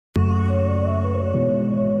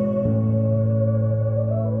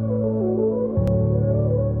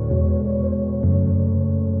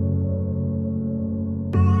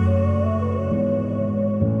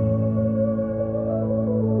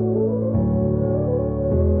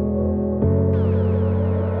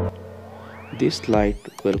This light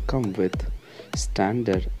will come with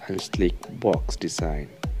standard and sleek box design,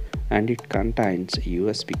 and it contains a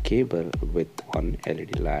USB cable with one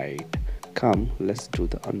LED light. Come, let's do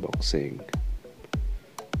the unboxing.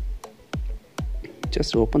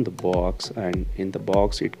 Just open the box, and in the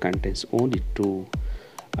box it contains only two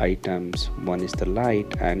items. One is the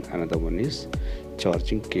light and another one is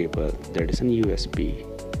charging cable, that is an USB.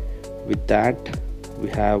 With that we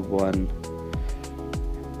have one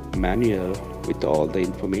manual with all the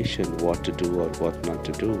information what to do or what not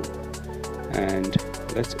to do, and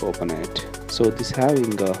let's open it. So this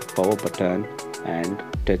having a power button and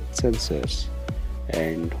touch sensors,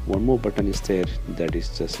 and one more button is there, that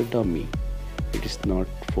is just a dummy. It is not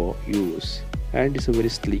for use, and it's a very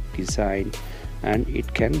sleek design, and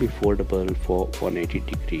it can be foldable for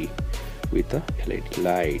 180-degree with the LED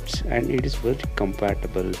lights, and it is very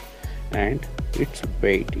compatible, and its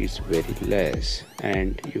weight is very less,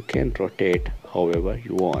 and you can rotate however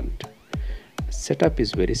you want. Setup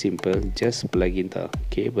is very simple. Just plug in the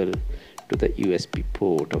cable to the USB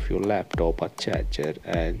port of your laptop or charger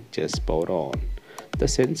and just power on. The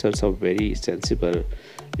sensors are very sensible.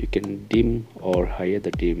 You can dim or higher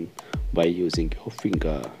the dim by using your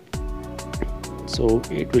finger. So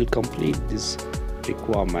it will complete this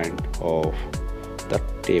requirement of the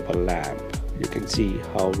table lamp. You can see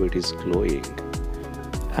how it is glowing.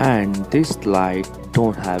 And this light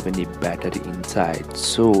don't have any battery inside,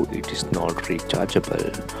 so it is not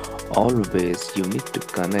rechargeable. Always you need to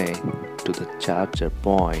connect to the charger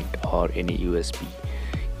point or any USB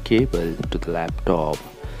cable to the laptop.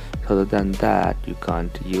 Other than that, you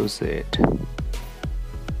can't use it.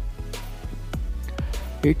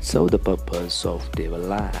 It serves the purpose of table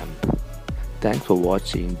lamp. Thanks for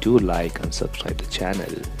watching. Do like and subscribe the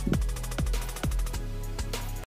channel.